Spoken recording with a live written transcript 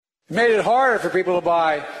Made it harder for people to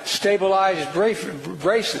buy stabilized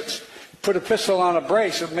bracelets. Put a pistol on a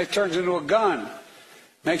brace, it turns into a gun.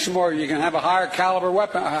 Makes it more, you can have a higher caliber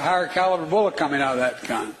weapon, a higher caliber bullet coming out of that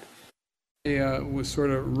gun. I was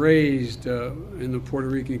sort of raised in the Puerto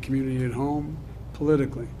Rican community at home,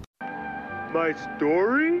 politically. My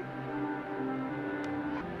story?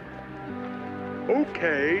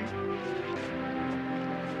 Okay.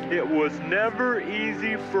 It was never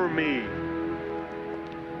easy for me.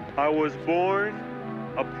 I was born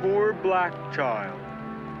a poor black child.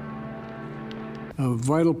 A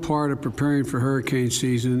vital part of preparing for hurricane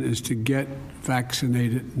season is to get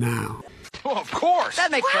vaccinated now. Oh, of course. That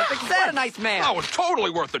makes perfect sense. What a nice man. That was totally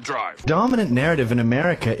worth the drive. Dominant narrative in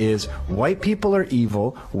America is white people are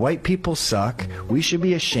evil, white people suck, we should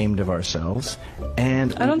be ashamed of ourselves,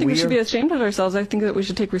 and I don't think we should be ashamed of ourselves. I think that we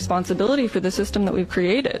should take responsibility for the system that we've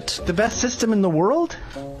created. The best system in the world?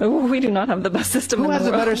 Oh, we do not have the best system in the world.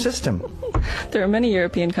 Who has a better system? There are many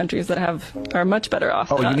European countries that are much better off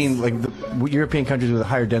than you us. mean like the European countries with a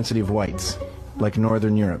higher density of whites, like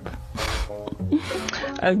Northern Europe?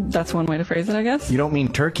 That's one way to phrase it, I guess. You don't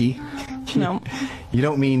mean Turkey. No. You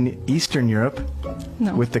don't mean Eastern Europe.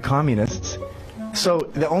 No. With the communists. So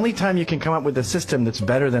the only time you can come up with a system that's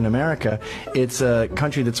better than America, it's a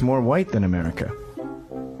country that's more white than America.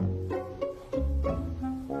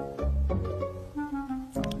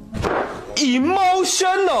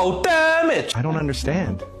 Emotional damage. I don't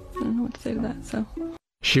understand. I don't know what to say to that, so.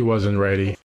 She wasn't ready.